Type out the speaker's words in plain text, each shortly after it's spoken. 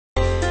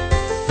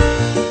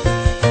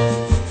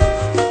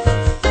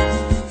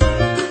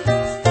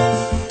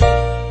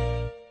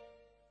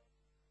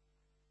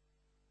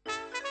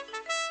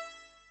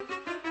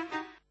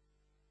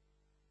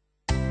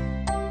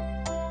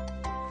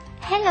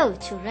Hello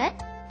children.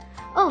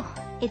 Oh,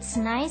 it's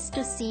nice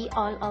to see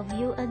all of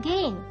you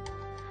again.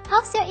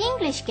 How's your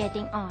English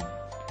getting on?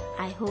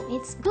 I hope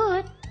it's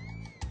good.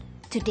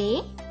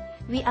 Today,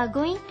 we are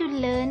going to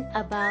learn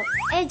about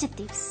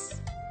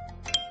adjectives.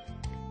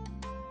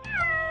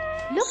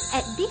 Look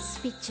at this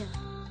picture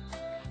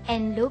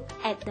and look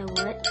at the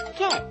word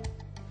cat.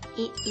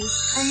 It is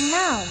a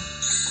noun.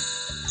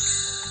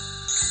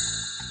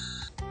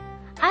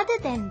 Other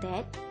than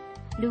that,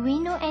 do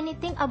we know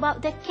anything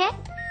about the cat?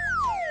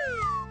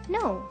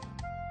 No.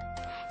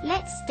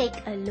 Let's take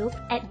a look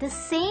at the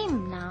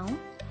same noun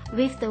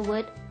with the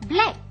word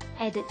black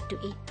added to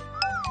it.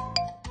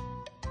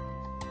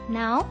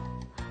 Now,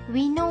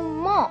 we know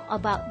more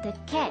about the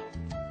cat.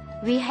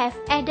 We have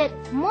added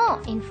more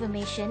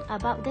information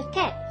about the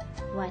cat.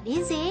 What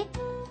is it?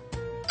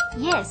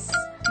 Yes,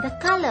 the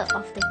color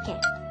of the cat.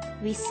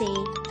 We say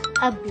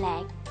a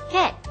black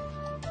cat.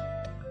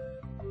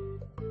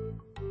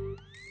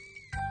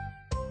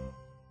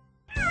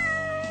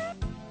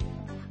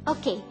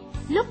 Okay,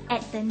 look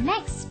at the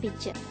next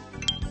picture.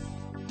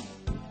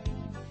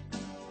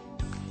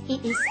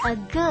 It is a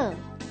girl.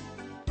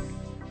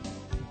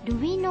 Do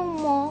we know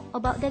more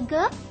about the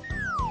girl?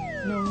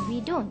 No,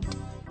 we don't.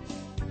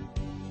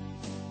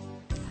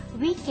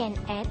 We can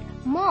add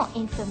more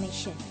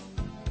information.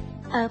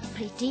 A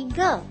pretty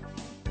girl.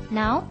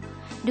 Now,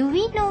 do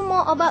we know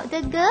more about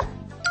the girl?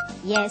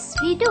 Yes,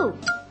 we do.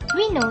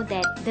 We know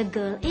that the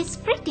girl is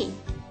pretty.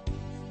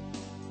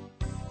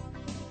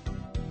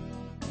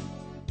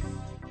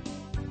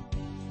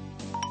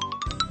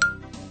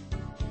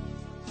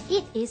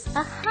 It is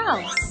a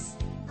house.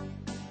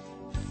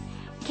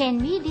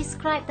 Can we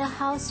describe the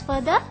house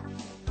further?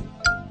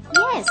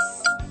 Yes,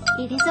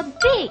 it is a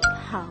big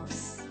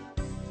house.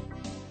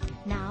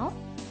 Now,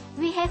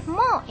 we have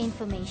more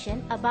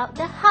information about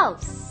the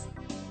house.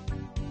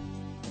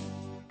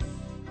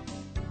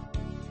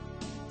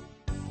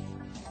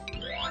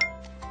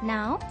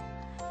 Now,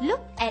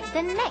 look at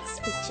the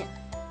next picture.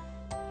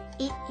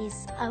 It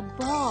is a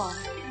ball.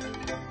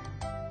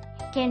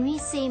 Can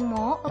we say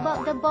more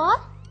about the ball?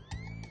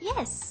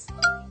 Yes,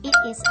 it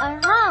is a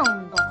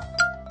round ball.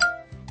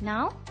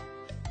 Now,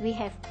 we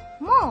have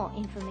more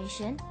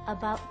information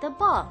about the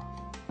ball.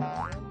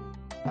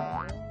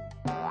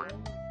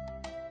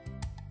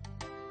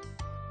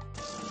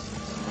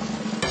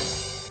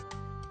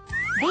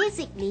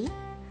 Basically,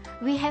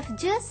 we have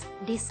just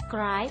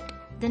described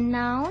the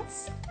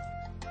nouns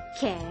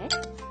cat,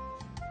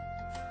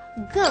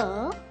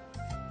 girl,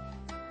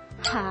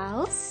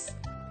 house,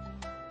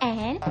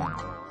 and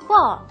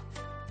ball.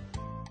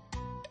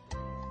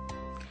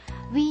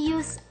 We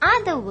use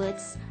other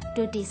words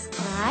to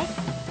describe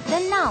the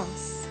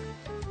nouns.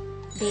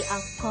 They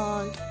are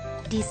called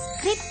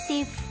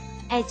descriptive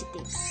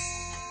adjectives.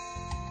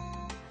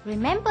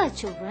 Remember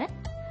children,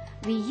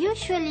 we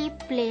usually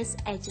place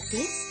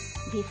adjectives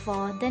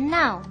before the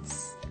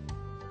nouns.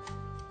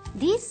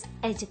 These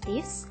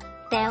adjectives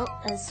tell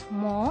us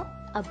more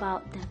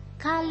about the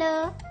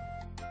color,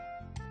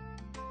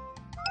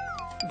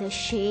 the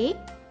shape,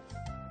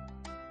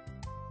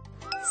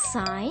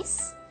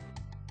 size,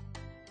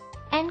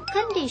 and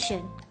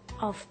condition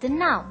of the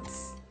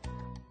nouns.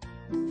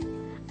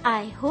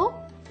 I hope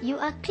you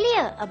are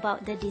clear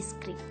about the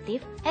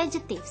descriptive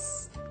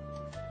adjectives.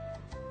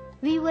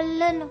 We will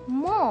learn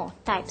more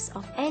types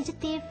of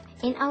adjective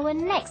in our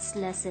next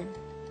lesson.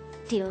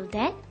 Till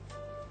then,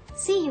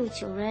 see you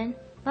children.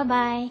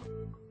 Bye-bye.